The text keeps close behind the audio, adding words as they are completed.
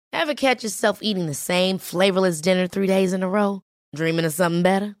Ever catch yourself eating the same flavorless dinner 3 days in a row? Dreaming of something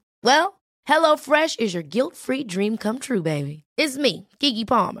better? Well, HelloFresh is your guilt-free dream come true, baby. It's me, Keke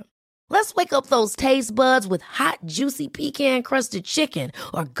Palmer. Let's wake up those taste buds with hot, juicy pecan-crusted chicken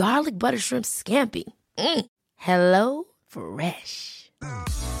or garlic butter shrimp scampi. Hello Fresh.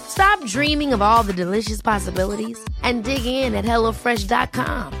 Stop dreaming of all the delicious possibilities and dig in at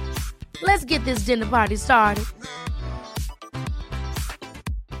HelloFresh.com. Let's get this dinner party started.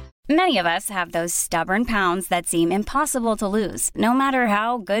 Many of us have those stubborn pounds that seem impossible to lose, no matter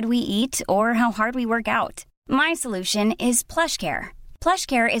how good we eat or how hard we work out. My solution is PlushCare.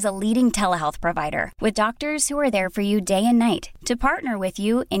 PlushCare is a leading telehealth provider with doctors who are there for you day and night to partner with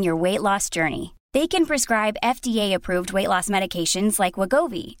you in your weight loss journey. They can prescribe FDA-approved weight loss medications like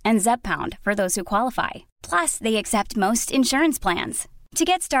Wegovy and Zepbound for those who qualify. Plus, they accept most insurance plans. To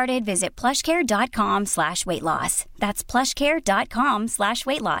get started, visit plushcare.com/weightloss. That's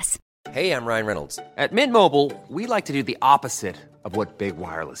plushcare.com/weightloss. Hey, I'm Ryan Reynolds. At Mint Mobile, we like to do the opposite of what Big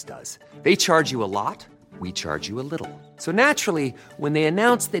Wireless does. They charge you a lot, we charge you a little. So naturally, when they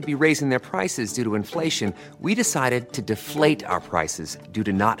announced they'd be raising their prices due to inflation, we decided to deflate our prices due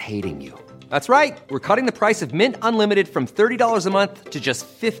to not hating you. That's right. We're cutting the price of Mint Unlimited from $30 a month to just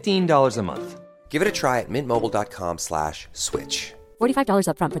 $15 a month. Give it a try at mintmobile.com/switch. $45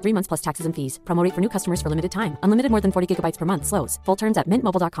 up front for 3 months plus taxes and fees. Promo rate for new customers for limited time. Unlimited more than 40 gigabytes per month. Slows full terms at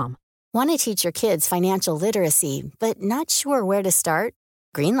mintmobile.com. Want to teach your kids financial literacy, but not sure where to start?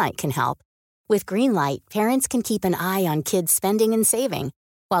 Greenlight can help. With Greenlight, parents can keep an eye on kids' spending and saving,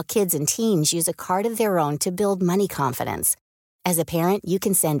 while kids and teens use a card of their own to build money confidence. As a parent, you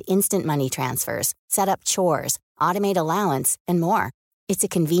can send instant money transfers, set up chores, automate allowance, and more. It's a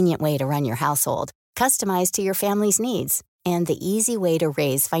convenient way to run your household, customized to your family's needs, and the easy way to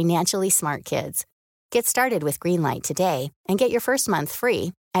raise financially smart kids. Get started with Greenlight today and get your first month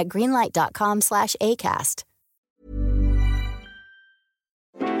free at greenlight.com/ACAST.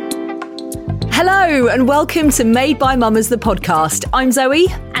 Hello and welcome to Made by Mamas, the podcast. I'm Zoe.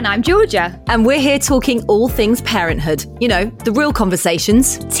 And I'm Georgia. And we're here talking all things parenthood. You know, the real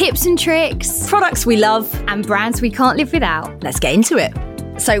conversations. Tips and tricks. Products we love. And brands we can't live without. Let's get into it.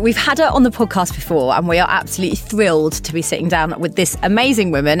 So we've had her on the podcast before and we are absolutely thrilled to be sitting down with this amazing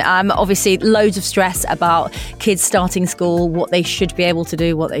woman. Obviously, loads of stress about kids starting school, what they should be able to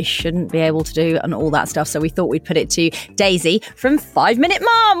do, what they shouldn't be able to do and all that stuff. So we thought we'd put it to Daisy from 5 Minute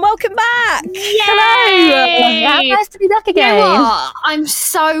Mom. Welcome back. Yay! Hello. Nice to be back again. You know what? I'm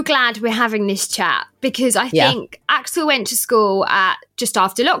so glad we're having this chat because I think Axel went to school just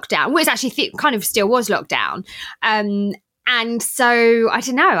after lockdown. Well, it's actually kind of still was lockdown. And so, I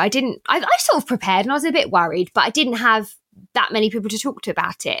don't know, I sort of prepared and I was a bit worried, but I didn't have that many people to talk to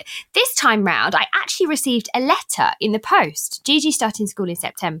about it. This time round, I actually received a letter in the post. Gigi's starting school in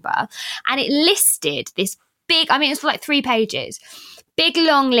September, and it listed this big, it was like 3 pages, big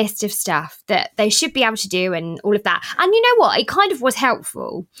long list of stuff that they should be able to do and all of that. And you know what? It kind of was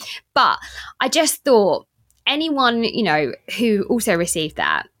helpful, but I just thought anyone, who also received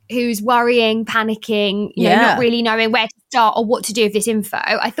that, who's worrying, panicking, not really knowing where to start or what to do with this info,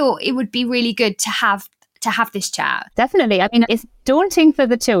 I thought it would be really good to have this chat. Definitely. It's daunting for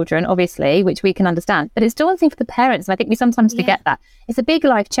the children, obviously, which we can understand, but it's daunting for the parents. And I think we sometimes forget that. It's a big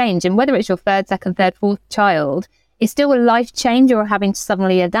life change. And whether it's your third, second, third, fourth child, it's still a life change you're having to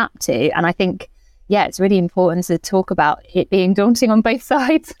suddenly adapt to. And I think, it's really important to talk about it being daunting on both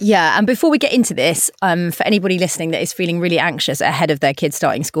sides. Yeah, and before we get into this, for anybody listening that is feeling really anxious ahead of their kids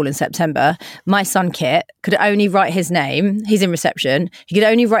starting school in September, my son Kit could only write his name. He's in reception. He could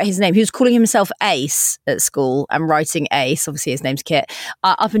only write his name. He was calling himself Ace at school and writing Ace. Obviously, his name's Kit.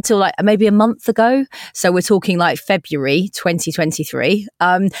 Up until maybe a month ago. So we're talking February 2023.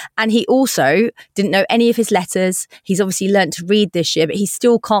 And he also didn't know any of his letters. He's obviously learnt to read this year, but he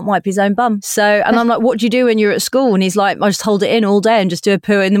still can't wipe his own bum. And I'm like, what do you do when you're at school? And he's like, I just hold it in all day and just do a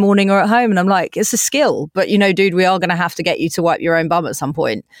poo in the morning or at home. And I'm like, it's a skill. But, dude, we are going to have to get you to wipe your own bum at some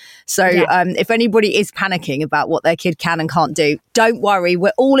point. So if anybody is panicking about what their kid can and can't do, don't worry.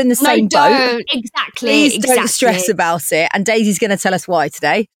 We're all in the same boat. Exactly. Please don't stress about it. And Daisy's going to tell us why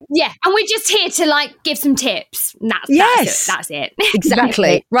today. Yeah. And we're just here to give some tips. That's it.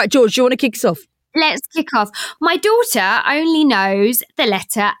 Exactly. Right, George, do you want to kick us off? Let's kick off. My daughter only knows the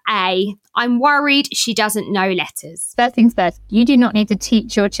letter A. I'm worried she doesn't know letters. First things first, you do not need to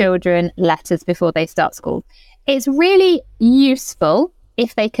teach your children letters before they start school. It's really useful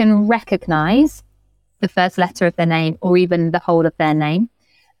if they can recognise the first letter of their name or even the whole of their name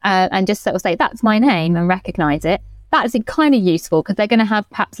and just sort of say, that's my name and recognise it. That's kind of useful because they're going to have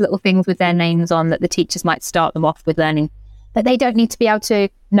perhaps little things with their names on that the teachers might start them off with learning that they don't need to be able to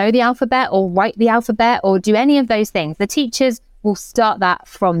know the alphabet or write the alphabet or do any of those things. The teachers will start that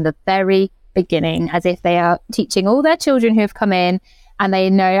from the very beginning, as if they are teaching all their children who have come in and they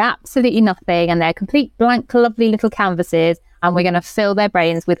know absolutely nothing and they're complete blank, lovely little canvases, and we're going to fill their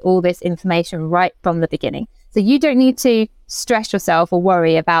brains with all this information right from the beginning. So you don't need to stress yourself or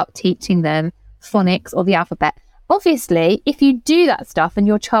worry about teaching them phonics or the alphabet. Obviously, if you do that stuff and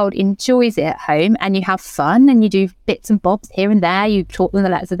your child enjoys it at home and you have fun and you do bits and bobs here and there, you taught them the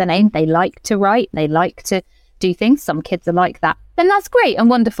letters of their name, they like to write, they like to do things, some kids are like that, then that's great and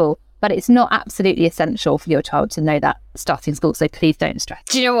wonderful. But it's not absolutely essential for your child to know that starting school. So please don't stress.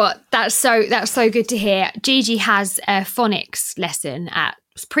 Do you know what? That's so good to hear. Gigi has a phonics lesson at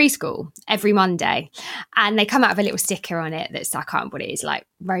preschool every Monday, and they come out with a little sticker on it that's, I can't remember what it is, like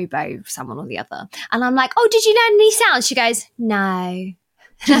Robo someone or the other. And I'm like, oh, did you learn any sounds? She goes, no. And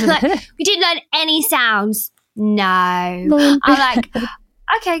I'm like, we didn't learn any sounds. No. I'm like,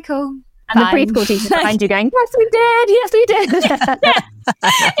 okay, cool. And fine. The preschool teacher behind you going, yes, we did. Yes, we did.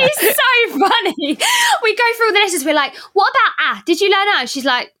 It's so funny. We go through all the lessons. We're like, what about Did you learn A? She's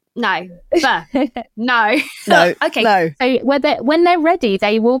like, no. No. Okay. No. So when they're ready,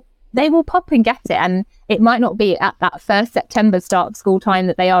 they will pop and get it. And it might not be at that first September start of school time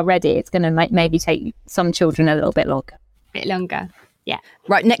that they are ready. It's going to maybe take some children a little bit longer. Yeah.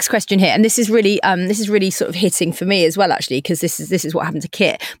 Right. Next question here, and this is really sort of hitting for me as well, actually, because this is what happened to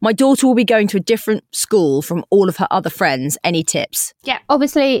Kit. My daughter will be going to a different school from all of her other friends. Any tips? Yeah.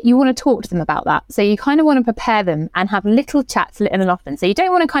 Obviously, you want to talk to them about that. So you kind of want to prepare them and have little chats little and often. So you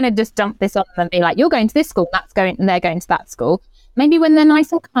don't want to kind of just dump this on them and be like, you're going to this school, and they're going to that school. Maybe when they're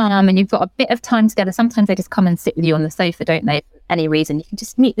nice and calm and you've got a bit of time together, sometimes they just come and sit with you on the sofa, don't they? For any reason, you can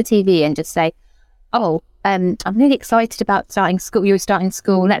just mute the TV and just say, oh, I'm really excited about starting school. You're starting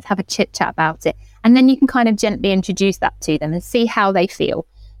school. Let's have a chit chat about it. And then you can kind of gently introduce that to them and see how they feel.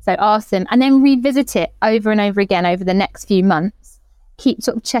 So ask them and then revisit it over and over again over the next few months. Keep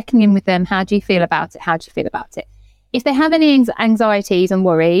sort of checking in with them. How do you feel about it? How do you feel about it? If they have any anxieties and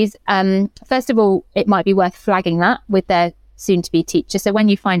worries, first of all, it might be worth flagging that with their soon-to-be teacher. So when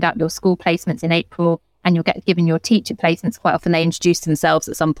you find out your school placements in April and you'll get given your teacher placements, quite often they introduce themselves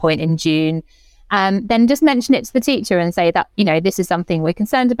at some point in June. Then just mention it to the teacher and say that, this is something we're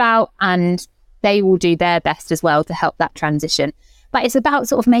concerned about, and they will do their best as well to help that transition. But it's about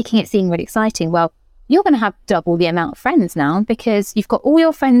sort of making it seem really exciting. Well, you're going to have double the amount of friends now because you've got all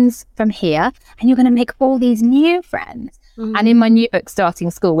your friends from here and you're going to make all these new friends. Mm-hmm. And in my new book,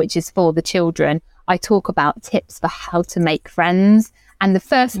 Starting School, which is for the children, I talk about tips for how to make friends. And the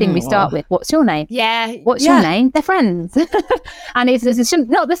first thing we start with, what's your name? Yeah. What's your name? They're friends. And it's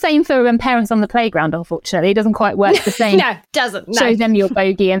not the same for parents on the playground, unfortunately. It doesn't quite work the same. No, doesn't. No. Show them your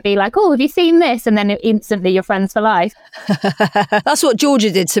bogey and be like, oh, have you seen this? And then instantly you're friends for life. That's what Georgia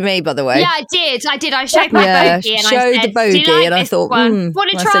did to me, by the way. Yeah, I did. I showed my bogey and I said, the bogey, do you like and I thought,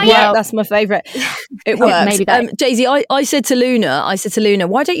 want to try it? Yeah, that's my favourite. It works. Daisy, I said to Luna,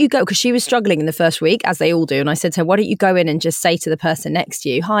 why don't you go? Because she was struggling in the first week, as they all do. And I said to her, why don't you go in and just say to the person next to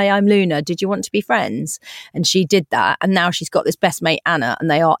you, hi, I'm Luna. Did you want to be friends? And she did that. And now she's got this best mate, Anna, and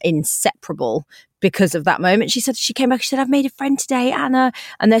they are inseparable because of that moment. She came back, she said, I've made a friend today, Anna.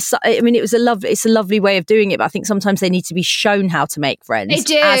 And it's a lovely way of doing it. But I think sometimes they need to be shown how to make friends. They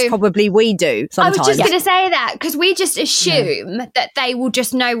do. As probably we do sometimes. I was just going to say that because we just assume that they will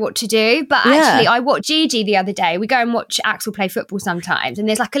just know what to do. But actually, I watched Gigi the other day. We go and watch Axel play football sometimes. And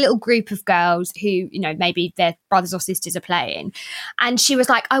there's like a little group of girls who, maybe their brothers or sisters are playing. And she was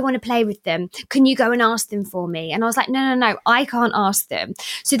like, I want to play with them. Can you go and ask them for me? And I was like, no, I can't ask them.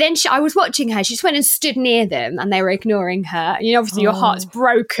 So then I was watching her. She just went and stood near them and they were ignoring her. And obviously your heart's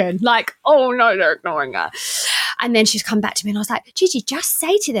broken. Like, oh no, they're ignoring her. And then she's come back to me and I was like, Gigi, just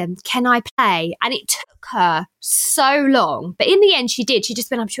say to them, can I play? And it took her so long. But in the end, she did. She just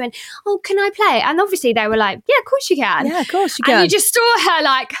went up, she went, oh, can I play? And obviously they were like, yeah, of course you can. Yeah, of course you can. And you just saw her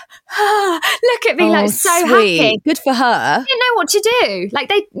like, look at me, like so sweet. Happy. Good for her. They didn't know what to do. Like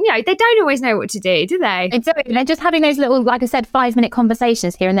they don't always know what to do they? Exactly. They're just having those little, like I said, 5-minute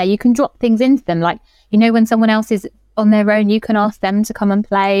conversations here and there. You can drop things into them. Like, when someone else is on their own, you can ask them to come and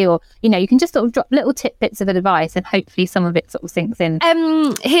play, or you can just sort of drop little tidbits of advice and hopefully some of it sort of sinks in.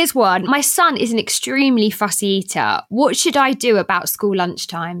 Here's one. My son is an extremely fussy eater. What should I do about school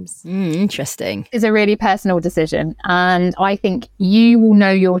lunchtimes? Interesting. It's a really personal decision, and I think you will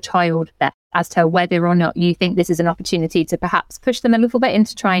know your child best as to whether or not you think this is an opportunity to perhaps push them a little bit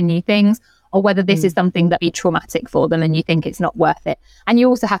into trying new things, or whether this is something that be traumatic for them and you think it's not worth it. And you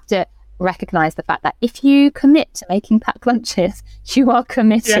also have to recognise the fact that if you commit to making packed lunches, you are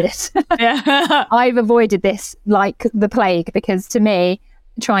committed. Yeah. I've avoided this like the plague, because to me,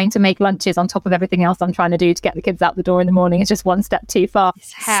 trying to make lunches on top of everything else I'm trying to do to get the kids out the door in the morning is just one step too far.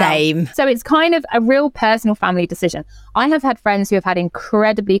 Same. So it's kind of a real personal family decision. I have had friends who have had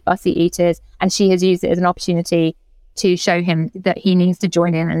incredibly fussy eaters, and she has used it as an opportunity to show him that he needs to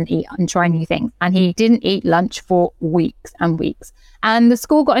join in and eat and try new things. And he didn't eat lunch for weeks and weeks. And the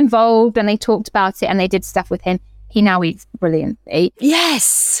school got involved and they talked about it and they did stuff with him. He now eats brilliantly.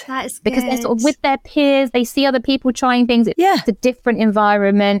 Yes. That's good. Because they're sort of with their peers, they see other people trying things. It's a different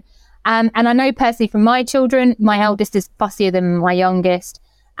environment. And I know personally from my children, my eldest is fussier than my youngest.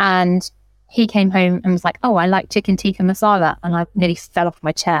 And he came home and was like, oh, I like chicken tikka masala. And I nearly fell off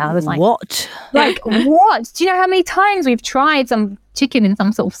my chair. I was like, what? Like, what? Do you know how many times we've tried some chicken in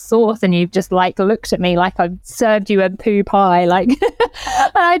some sort of sauce and you've just like looked at me like I've served you a poo pie? Like,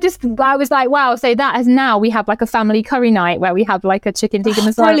 I was like, wow. So that is now we have like a family curry night where we have like a chicken tikka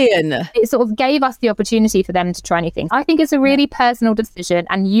masala. Brilliant. It sort of gave us the opportunity for them to try new things. I think it's a really personal decision,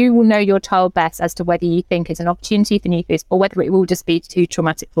 and you will know your child best as to whether you think it's an opportunity for new foods or whether it will just be too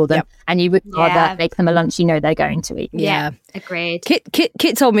traumatic for them. And you would rather make them a lunch you know they're going to eat. Yeah. Agreed.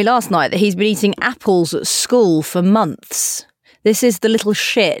 Kit told me last night that he's been eating apples at school for months. This is the little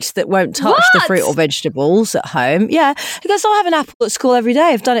shit that won't touch the fruit or vegetables at home. Yeah. He goes, I have an apple at school every day.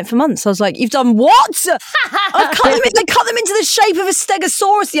 I've done it for months. I was like, you've done what? I cut them into the shape of a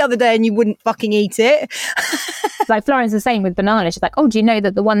stegosaurus the other day and you wouldn't fucking eat it. Like Florence is saying with banana. She's like, oh, do you know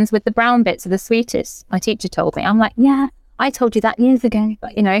that the ones with the brown bits are the sweetest? My teacher told me. I'm like, yeah. I told you that years ago,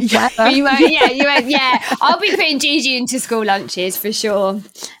 but you know, whatever. You won't, yeah. I'll be putting Gigi into school lunches for sure.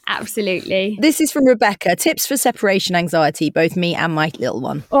 Absolutely. This is from Rebecca. Tips for separation anxiety, both me and my little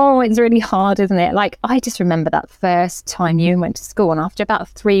one. Oh, it's really hard, isn't it? Like, I just remember that first time you went to school, and after about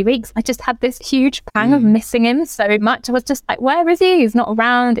 3 weeks, I just had this huge pang of missing him so much. I was just like, where is he? He's not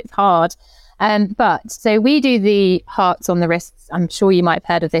around. It's hard. But so we do the hearts on the wrists. I'm sure you might have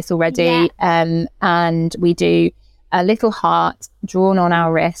heard of this already. Yeah. And we do a little heart drawn on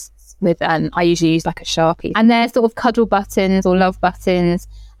our wrists with, I usually use like a Sharpie. And they're sort of cuddle buttons or love buttons.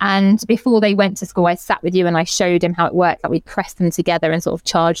 And before they went to school, I sat with you and I showed him how it worked. Like we'd press them together and sort of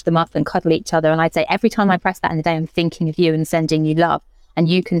charge them up and cuddle each other. And I'd say, every time I press that in the day, I'm thinking of you and sending you love. And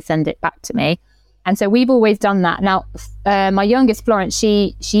you can send it back to me. And so we've always done that. Now, my youngest, Florence,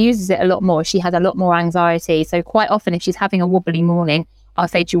 she uses it a lot more. She has a lot more anxiety. So quite often if she's having a wobbly morning, I'll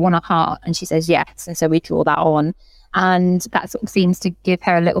say, do you want a heart? And she says yes. And so we draw that on. And that sort of seems to give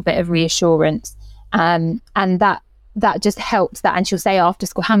her a little bit of reassurance. And that just helps that. And she'll say after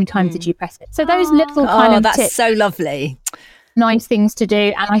school, how many times did you press it? So those little kind of that's tips, so lovely. nice things to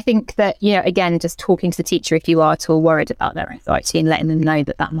do. And I think that, you know, again, just talking to the teacher if you are at all worried about their anxiety and letting them know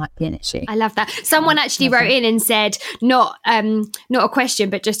that that might be an issue. I love that. Someone actually wrote in and said, not a question,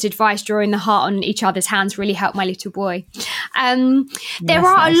 but just advice, drawing the heart on each other's hands really helped my little boy. There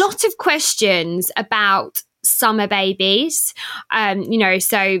are a lot of questions about summer babies,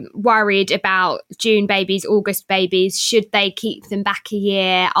 so worried about June babies, August babies. Should they keep them back a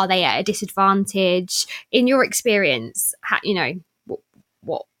year? Are they at a disadvantage? In your experience,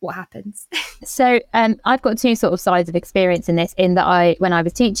 what happens? So I've got two sort of sides of experience in this, in that when I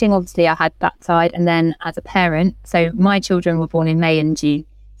was teaching, obviously I had that side, and then as a parent, so my children were born in May and June,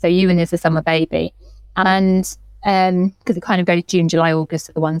 so Ewan is a summer baby, and because it kind of goes June, July, August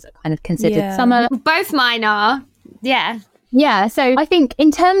are the ones that kind of considered summer. Both mine are. Yeah, so I think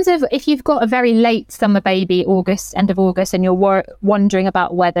in terms of if you've got a very late summer baby, end of August, and you're wondering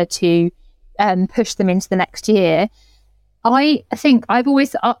about whether to push them into the next year, I think I've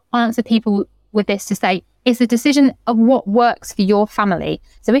always answered people with this to say, it's a decision of what works for your family.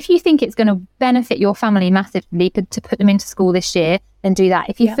 So if you think it's going to benefit your family massively to put them into school this year, then do that.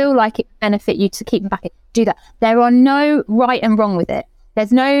 If you feel like it benefit you to keep them back, do that. There are no right and wrong with it.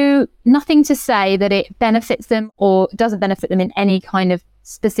 There's nothing to say that it benefits them or doesn't benefit them in any kind of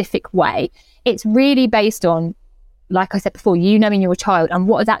specific way. It's really based on, like I said before, you knowing your child and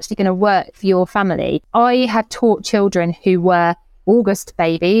what is actually going to work for your family. I have taught children who were August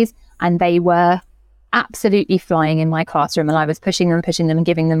babies and they were absolutely flying in my classroom, and I was pushing them and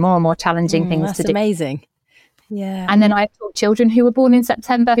giving them more and more challenging things to do. That's amazing. Yeah. And then I taught children who were born in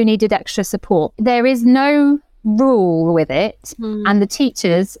September who needed extra support. There is no rule with it, and the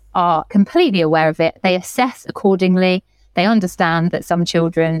teachers are completely aware of it. They assess accordingly. They understand that some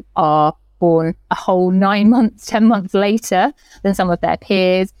children are born a whole 9 months, 10 months later than some of their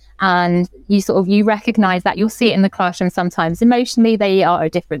peers, and you recognize that. You'll see it in the classroom sometimes. Emotionally, they are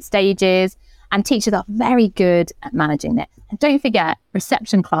at different stages, And teachers are very good at managing this. And don't forget,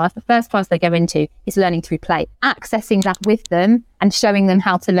 reception class, the first class they go into is learning through play, accessing that with them and showing them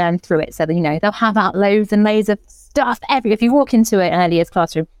how to learn through it. So that, you know, they'll have out loads and loads of stuff. If you walk into an early years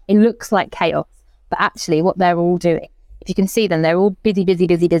classroom, it looks like chaos. But actually what they're all doing, if you can see them, they're all busy.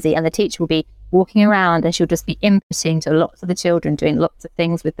 And the teacher will be walking around and she'll just be inputting to lots of the children, doing lots of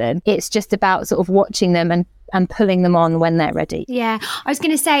things with them. It's just about sort of watching them and pulling them on when they're ready. Yeah, I was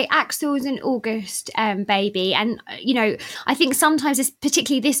going to say Axel's an August baby, and you know, I think sometimes, it's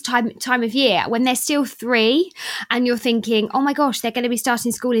particularly this time of year when they're still 3, and you're thinking, oh my gosh, they're going to be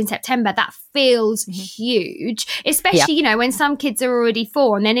starting school in September. That feels huge, especially you know, when some kids are already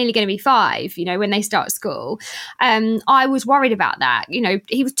 4 and they're nearly going to be 5. You know, when they start school, I was worried about that. You know,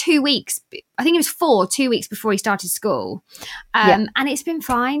 he was 2 weeks. I think he was 4, 2 weeks before he started school, and it's been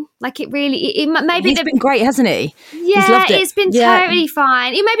fine. Like it really, maybe he's been great, hasn't he? Yeah, it's been totally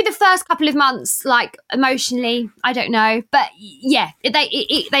fine. It may be the first couple of months, like emotionally, I don't know, but yeah,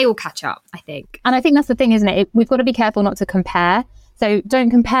 they all catch up, I think. And I think that's the thing, isn't it? We've got to be careful not to compare. So don't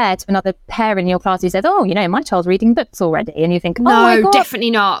compare to another parent in your class who says, oh, you know, my child's reading books already. And you think, oh, my God,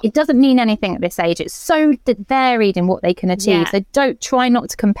 definitely not. It doesn't mean anything at this age. It's so varied in what they can achieve. So don't try not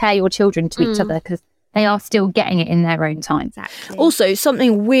to compare your children to each other, because they are still getting it in their own time. Exactly. Also,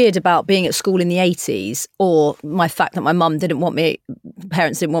 something weird about being at school in the 80s, or my fact that my mum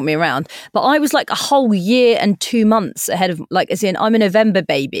parents didn't want me around, but I was like a whole year and 2 months ahead of, like, as in, I'm a November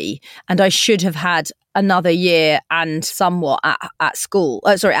baby and I should have had another year and somewhat at school,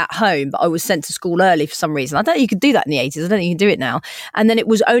 at home, but I was sent to school early for some reason. I don't think you could do that in the 80s. I don't think you can do it now. And then it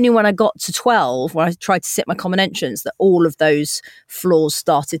was only when I got to 12, when I tried to sit my common entrance, that all of those flaws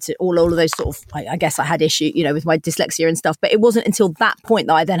started to, all of those sort of, I guess I had issue, you know, with my dyslexia and stuff, but it wasn't until that point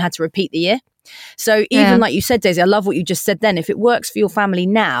that I then had to repeat the year. So even like you said, Daisy, I love what you just said then. If it works for your family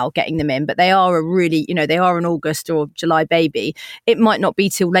now, getting them in, but they are a really, you know, they are an August or July baby, it might not be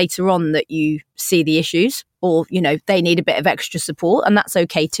till later on that you see the issues, or, you know, they need a bit of extra support, and that's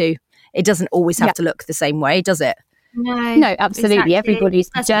okay too. It doesn't always have to look the same way, does it? No, absolutely. Exactly.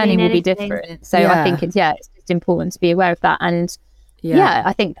 Everybody's journey will be different. So I think it's just important to be aware of that. And yeah,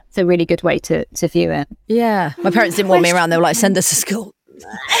 I think that's a really good way to view it. Yeah. My parents didn't want me around. They were like, send us to school.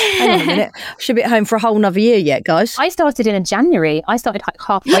 Hang on a minute. Should be at home for a whole nother year yet, guys. I started in January. I started like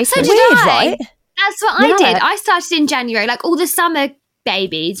halfway through. So did I. Right? That's what I did. I started in January. Like all the summer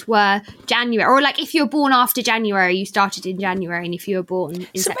babies were January, or like if you were born after January, you started in January, and if you were born in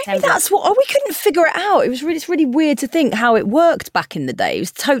September. Maybe that's what we couldn't figure it out. It's really weird to think how it worked back in the day. It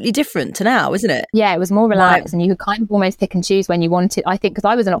was totally different to now, isn't it? Yeah, it was more relaxed, and you could kind of almost pick and choose when you wanted. I think because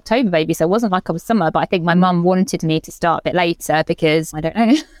I was an October baby, so it wasn't like I was summer, but I think my mum wanted me to start a bit later because I don't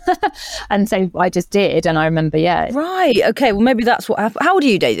know, and so I just did. And I remember, right, okay, well maybe that's what happened. How old are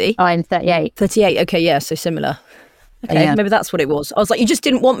you, Daisy? I'm 38. 38. Okay, yeah, so similar. Okay, maybe that's what it was. I was like, you just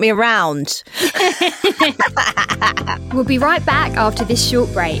didn't want me around. We'll be right back after this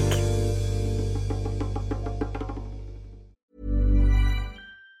short break.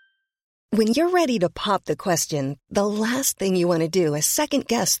 When you're ready to pop the question, the last thing you want to do is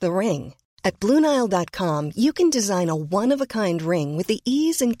second-guess the ring. At BlueNile.com, you can design a one-of-a-kind ring with the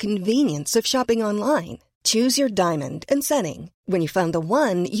ease and convenience of shopping online. Choose your diamond and setting. When you find the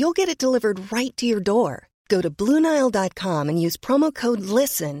one, you'll get it delivered right to your door. Go to BlueNile.com and use promo code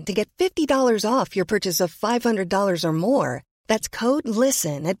LISTEN to get $50 off your purchase of $500 or more. That's code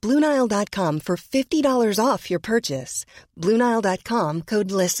LISTEN at BlueNile.com for $50 off your purchase. BlueNile.com,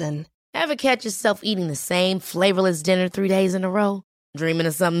 code LISTEN. Ever catch yourself eating the same flavorless dinner 3 days in a row? Dreaming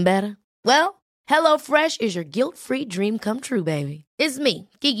of something better? Well, HelloFresh is your guilt-free dream come true, baby. It's me,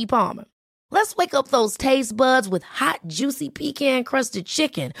 Keke Palmer. Let's wake up those taste buds with hot, juicy pecan-crusted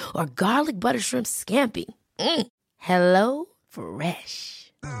chicken or garlic butter shrimp scampi. Hello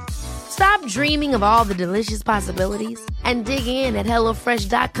Fresh. Stop dreaming of all the delicious possibilities and dig in at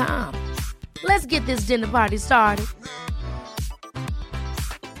HelloFresh.com. Let's get this dinner party started.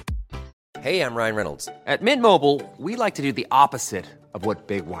 Hey, I'm Ryan Reynolds. At Mint Mobile, we like to do the opposite of what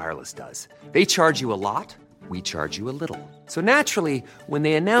Big Wireless does. They charge you a lot, we charge you a little. So naturally, when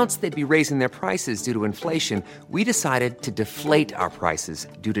they announced they'd be raising their prices due to inflation, we decided to deflate our prices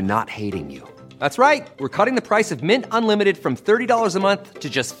due to not hating you. That's right. We're cutting the price of Mint Unlimited from $30 a month to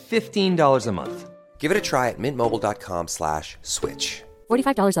just $15 a month. Give it a try at mintmobile.com/switch.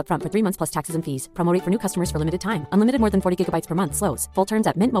 $45 up front for 3 months plus taxes and fees. Promo rate for new customers for limited time. Unlimited more than 40 gigabytes per month. Slows full terms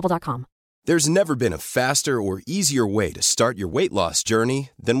at mintmobile.com. There's never been a faster or easier way to start your weight loss journey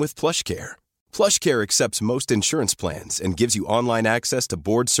than with PlushCare. PlushCare accepts most insurance plans and gives you online access to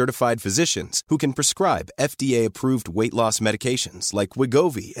board-certified physicians who can prescribe FDA-approved weight loss medications like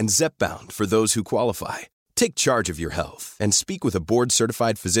Wegovy and Zepbound for those who qualify. Take charge of your health and speak with a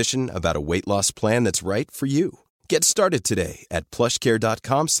board-certified physician about a weight loss plan that's right for you. Get started today at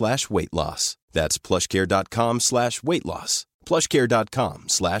plushcare.com/weight-loss. That's plushcare.com/weight-loss.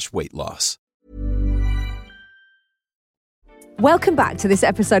 plushcare.com/weight-loss. Welcome back to this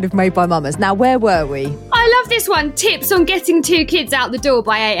episode of Made by Mamas. Now, where were we? I love this one. Tips on getting 2 kids out the door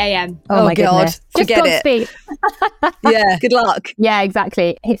by 8 a.m. Oh my God. Forget it. Godspeed. Yeah, good luck. Yeah,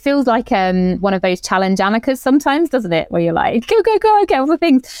 exactly. It feels like one of those challenge Annikas sometimes, doesn't it? Where you're like, go, get all the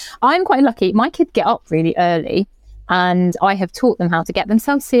things. I'm quite lucky. My kids get up really early. And I have taught them how to get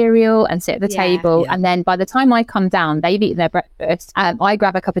themselves cereal and sit at the table. Yeah. And then by the time I come down, they've eaten their breakfast. I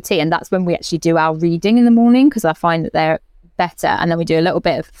grab a cup of tea, and that's when we actually do our reading in the morning, because I find that they're better. And then we do a little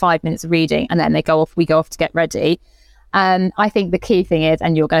bit of 5 minutes of reading, and then we go off to get ready. I think the key thing is,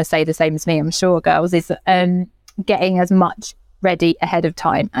 and you're going to say the same as me, I'm sure, girls, is getting as much ready ahead of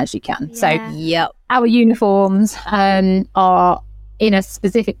time as you can. Yeah. So our uniforms are in a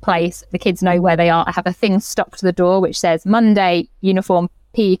specific place. The kids know where they are. I have a thing stuck to the door which says Monday uniform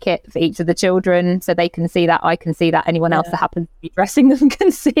PE kit for each of the children, so they can see that, I can see that, anyone else that happens to be dressing them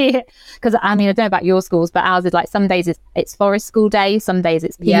can see it. Because I mean, I don't know about your schools, but ours is like, some days it's forest school day, some days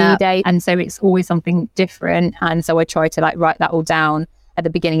it's PE day, and so it's always something different. And so I try to like write that all down at the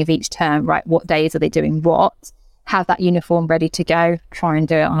beginning of each term, right? What days are they doing what? Have that uniform ready to go, try and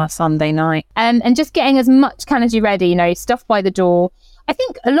do it on a Sunday night. And just getting as much Canada ready, stuff by the door. I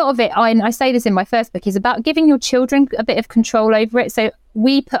think a lot of it, I say this in my first book, is about giving your children a bit of control over it. So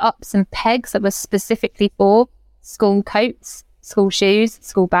we put up some pegs that were specifically for school coats, school shoes,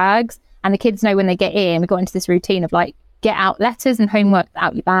 school bags. And the kids know when they get in, we got into this routine of like, get out letters and homework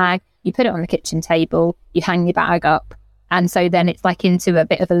out your bag, you put it on the kitchen table, you hang your bag up. And so then it's like into a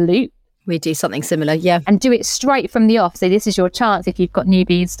bit of a loop. We do something similar, yeah. And do it straight from the off. So this is your chance, if you've got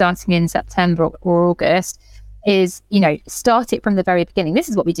newbies starting in September or August, is, start it from the very beginning. This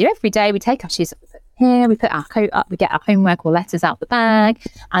is what we do every day. We take our shoes up here, we put our coat up, we get our homework or letters out the bag,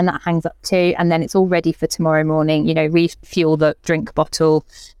 and that hangs up too. And then it's all ready for tomorrow morning. Refuel the drink bottle,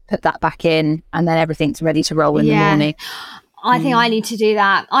 put that back in, and then everything's ready to roll in the morning. I think I need to do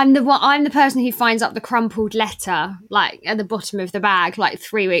that. I'm the person who finds up the crumpled letter, like at the bottom of the bag, like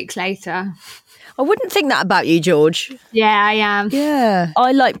 3 weeks later. I wouldn't think that about you, George. Yeah, I am. Yeah.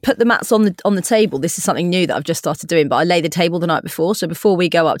 I like put the mats on the table. This is something new that I've just started doing, but I lay the table the night before. So before we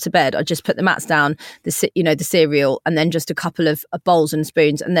go up to bed, I just put the mats down, the cereal, and then just a couple of bowls and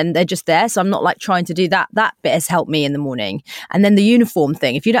spoons, and then they're just there. So I'm not like trying to do that. That bit has helped me in the morning. And then the uniform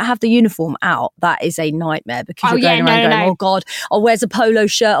thing, if you don't have the uniform out, that is a nightmare, because you're going around going, oh God, where's a polo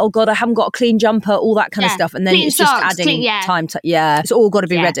shirt? Oh God, I haven't got a clean jumper, all that kind of stuff. And then it's just adding time to, it's all got to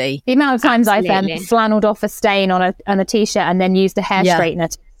be ready. The amount of times I've flannelled off a stain on a t-shirt and then used a hair straightener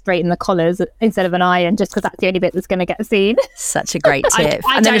to straighten the collars instead of an iron, just because that's the only bit that's going to get seen. Such a great tip.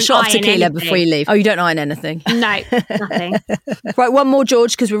 And then a shot of tequila before you leave. Oh, you don't iron anything? No, nothing. Right, one more,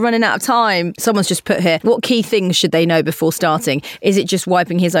 George, because we're running out of time. Someone's just put here, what key things should they know before starting? Is it just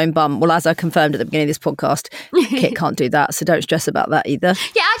wiping his own bum? Well, as I confirmed at the beginning of this podcast, Kit can't do that, so don't stress about that either.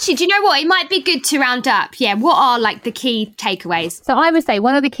 Yeah, actually, do you know what? It might be good to round up. Yeah, what are like the key takeaways? So I would say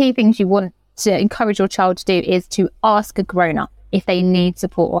one of the key things you want to encourage your child to do is to ask a grown-up if they need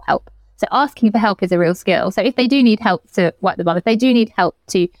support or help. So asking for help is a real skill. So if they do need help to wipe the bum, if they do need help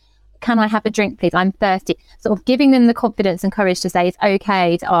to, can I have a drink please, I'm thirsty, sort of giving them the confidence and courage to say it's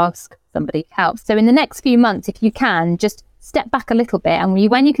okay to ask somebody for help. So in the next few months, if you can, just step back a little bit, and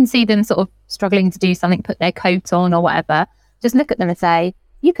when you can see them sort of struggling to do something, put their coat on or whatever, just look at them and say,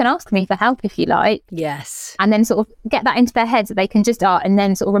 you can ask me for help if you like. Yes. And then sort of get that into their heads that they can just and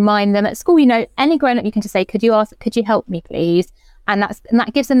then sort of remind them at school, any grown up you can just say, could you help me please? And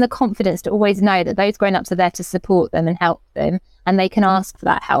that gives them the confidence to always know that those grown ups are there to support them and help them, and they can ask for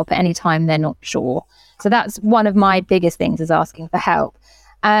that help at any time they're not sure. So that's one of my biggest things, is asking for help.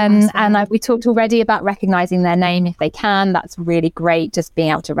 And we talked already about recognizing their name if they can. That's really great, just being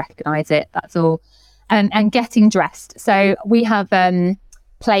able to recognize it. That's all. And getting dressed. So we have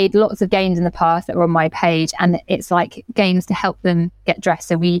played lots of games in the past that were on my page, and it's like games to help them get dressed.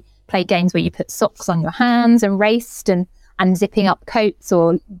 So we play games where you put socks on your hands and raced and zipping up coats,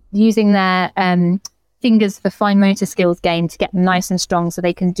 or using their fingers for fine motor skills game to get them nice and strong so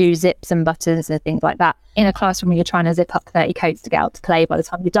they can do zips and buttons and things like that. In a classroom where you're trying to zip up 30 coats to get out to play, by the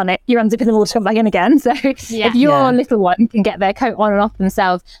time you've done it, you're unzipping them all to come back in again. So if your little one can get their coat on and off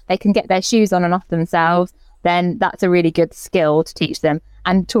themselves, they can get their shoes on and off themselves, then that's a really good skill to teach them.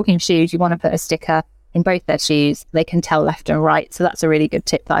 And talking of shoes, you want to put a sticker in both their shoes. They can tell left and right. So that's a really good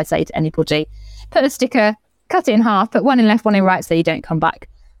tip that I say to anybody. Put a sticker, cut it in half, put one in left, one in right, so you don't come back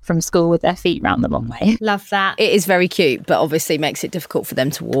from school with their feet round the long way. Love that. It is very cute, but obviously makes it difficult for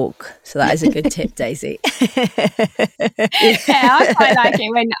them to walk. So that is a good tip, Daisy. I quite like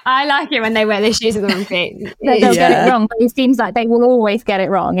it when they wear their shoes with the wrong feet. They'll get it wrong, but it seems like they will always get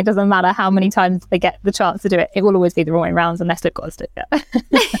it wrong. It doesn't matter how many times they get the chance to do it. It will always be the wrong way round unless they've got a sticker.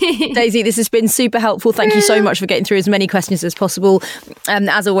 Daisy, this has been super helpful. Thank you so much for getting through as many questions as possible.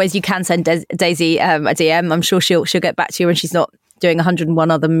 As always, you can send Daisy a DM. I'm sure she'll get back to you when she's not doing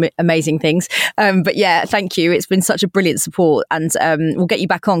 101 other amazing things. But yeah, thank you. It's been such a brilliant support, and we'll get you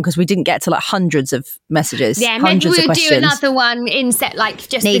back on because we didn't get to like hundreds of messages. Yeah, maybe we'll do another one in set, like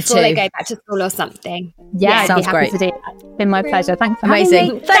just before they go back to school or something. Yeah, sounds great. To do it. It's been my pleasure. Thanks for amazing.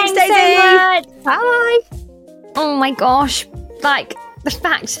 having me. Thanks, Daisy. So much. Bye. Oh my gosh, like the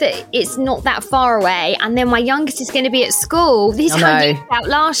fact that it's not that far away, and then my youngest is going to be at school. This is how you did out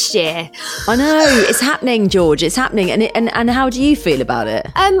last year. I know, it's happening, George. It's happening, and how do you feel about it?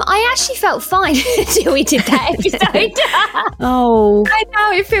 I actually felt fine until we did that episode. Oh, I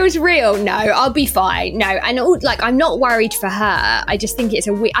know, it feels real. No, I'll be fine. No, and I'm not worried for her. I just think it's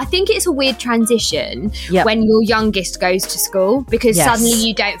a weird transition when your youngest goes to school, because suddenly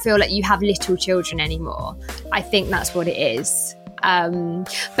you don't feel like you have little children anymore. I think that's what it is.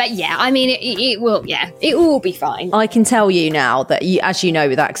 But yeah, I mean, it will all be fine. I can tell you now that, as you know,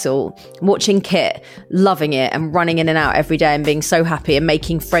 with Axel, watching Kit loving it and running in and out every day and being so happy and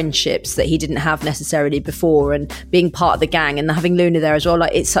making friendships that he didn't have necessarily before, and being part of the gang and having Luna there as well,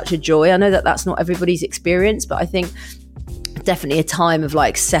 like, it's such a joy. I know that that's not everybody's experience, but I think definitely a time of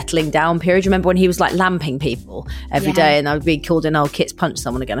like settling down period. Remember when he was like lamping people every day, and I would be called in, Kit's punched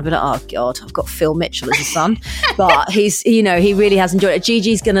someone again. I'd be like, oh God, I've got Phil Mitchell as a son. But he's, he really has enjoyed it.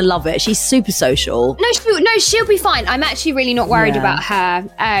 Gigi's gonna love it. She's super social. No, she'll be fine. I'm actually really not worried about her.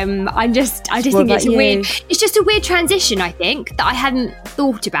 I just think it's just a weird transition, I think, that I hadn't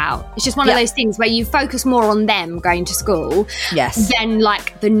thought about. It's just one of those things where you focus more on them going to school than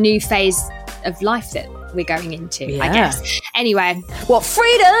like the new phase of life that we're going into, I guess. Anyway. What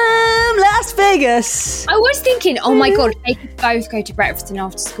freedom, Las Vegas. I was thinking, oh my God, they could both go to breakfast and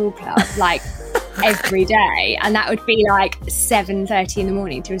after school club, like every day. And that would be like 7:30 in the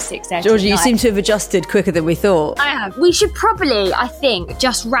morning to 6:30. Georgie, you seem to have adjusted quicker than we thought. I have. We should probably, I think,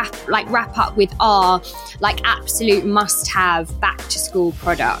 just wrap up with our like absolute must-have back-to-school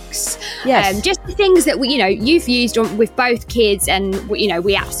products. Yes. Just the things that you've used with both kids, and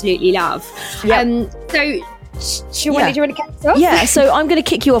we absolutely love. Yep. So, do you want to kick us off? Yeah, so I'm going to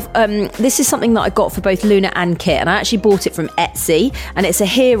kick you off. This is something that I got for both Luna and Kit, and I actually bought it from Etsy, and it's a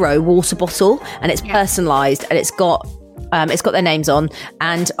Hero water bottle, and it's personalised, and it's got their names on,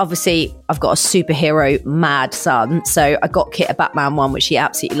 and obviously I've got a superhero mad son, so I got Kit a Batman one, which he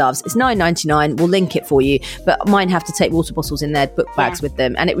absolutely loves. It's $9.99. We'll link it for you, but mine have to take water bottles in their book bags with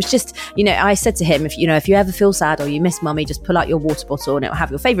them. And it was just, I said to him, if you ever feel sad or you miss mummy, just pull out your water bottle and it'll have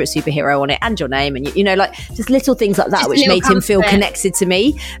your favourite superhero on it and your name, and like just little things like that, just which made him feel connected to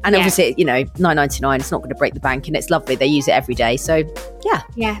me. And obviously, $9.99, it's not going to break the bank, and it's lovely. They use it every day, so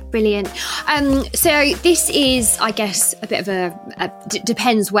yeah, brilliant. So this is, I guess, a bit of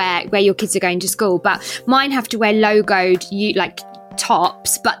depends where your kids are going to school, but mine have to wear logoed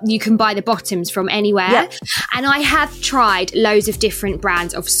tops, but you can buy the bottoms from anywhere. And I have tried loads of different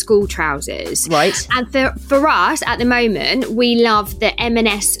brands of school trousers, right? And for us at the moment, we love the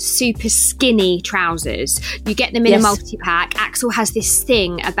M&S super skinny trousers. You get them in a multi-pack. Axel has this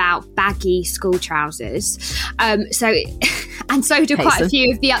thing about baggy school trousers, so do quite a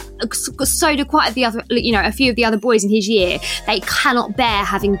few of the a few of the other boys in his year. They cannot bear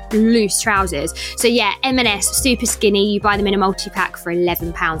having loose trousers. So M&S super skinny. You buy them in a multi-pack for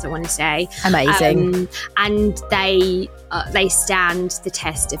 £11, I want to say. Amazing. And they stand the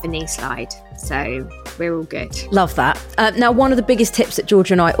test of a knee slide, so we're all good. Love that. Now, one of the biggest tips that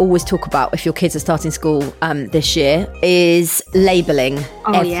Georgia and I always talk about if your kids are starting school this year is labelling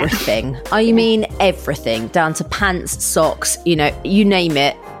everything. I mean everything, down to pants, socks, you name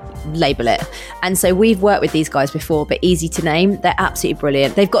it, label it. And so we've worked with these guys before, but easy to name. They're absolutely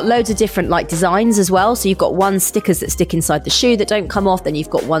brilliant. They've got loads of different designs as well. So you've got stickers that stick inside the shoe that don't come off. Then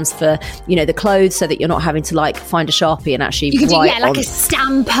you've got ones for the clothes, so that you're not having to find a Sharpie and actually you can write do a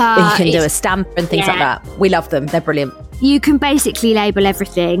stamper. You can do a stamper and things like that. We love them. They're brilliant. You can basically label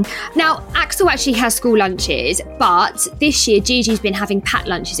everything. Now, Axel actually has school lunches, but this year Gigi's been having packed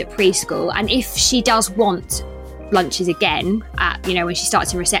lunches at preschool, and if she does want lunches again at, when she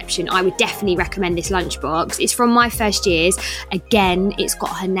starts in reception, I would definitely recommend this lunchbox. It's from my first years. Again, it's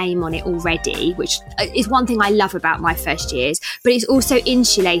got her name on it already, which is one thing I love about my first years, but it's also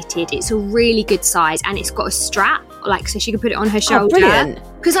insulated. It's a really good size, and it's got a strap, so she can put it on her shoulder. Brilliant.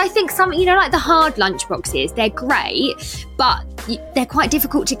 Because I think some, like the hard lunchboxes, they're great, but they're quite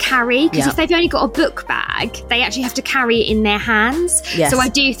difficult to carry, because if they've only got a book bag, they actually have to carry it in their hands. Yes. So I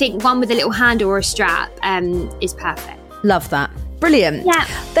do think one with a little handle or a strap is perfect. Love that. Brilliant. Yeah.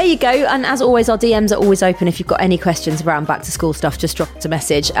 There you go. And as always, our DMs are always open. If you've got any questions around back to school stuff, just drop us a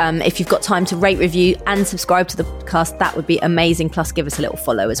message. If you've got time to rate, review and subscribe to the podcast, that would be amazing. Plus give us a little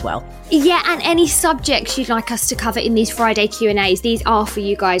follow as well. Yeah, and any subjects you'd like us to cover in these Friday Q&As, these are for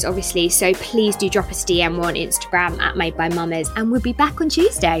you guys, obviously. So please do drop us a DM on Instagram at Made by Mamas, and we'll be back on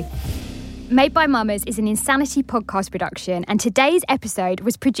Tuesday. Made by Mamas is an Insanity podcast production, and today's episode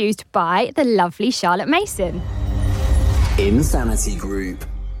was produced by the lovely Charlotte Mason. Insanity Group.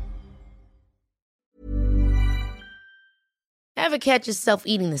 Ever catch yourself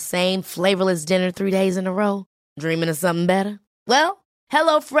eating the same flavorless dinner 3 days in a row? Dreaming of something better? Well,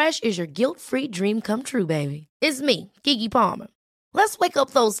 HelloFresh is your guilt-free dream come true, baby. It's me, Keke Palmer. Let's wake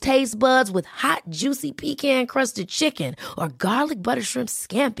up those taste buds with hot, juicy pecan-crusted chicken or garlic butter shrimp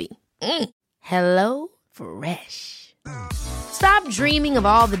scampi. Hello Fresh. Stop dreaming of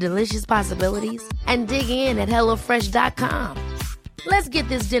all the delicious possibilities and dig in at HelloFresh.com. Let's get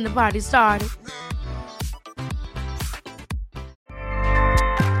this dinner party started.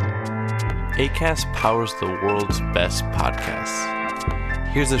 Acast powers the world's best podcasts.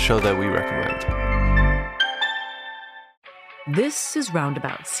 Here's a show that we recommend. This is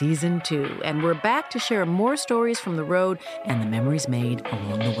Roundabout Season 2, and we're back to share more stories from the road and the memories made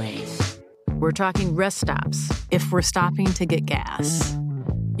along the way. We're talking rest stops. If we're stopping to get gas,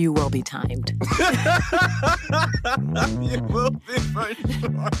 you will be timed. You will be for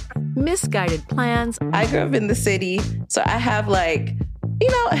sure. Misguided plans. I grew up in the city, so I have a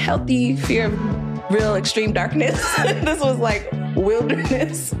healthy fear of real extreme darkness. This was like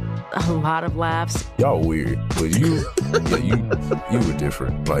wilderness. A lot of laughs. Y'all weird, but you were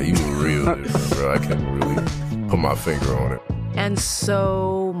different. You were real different, bro. I can't really put my finger on it. And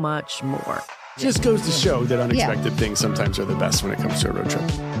so much more. Just goes to show that unexpected things sometimes are the best when it comes to a road trip.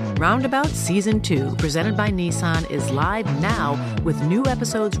 Roundabout Season 2, presented by Nissan, is live now with new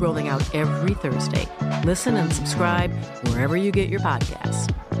episodes rolling out every Thursday. Listen and subscribe wherever you get your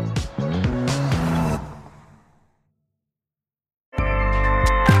podcasts.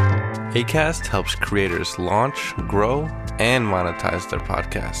 Acast helps creators launch, grow, and monetize their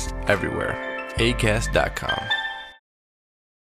podcasts everywhere. Acast.com.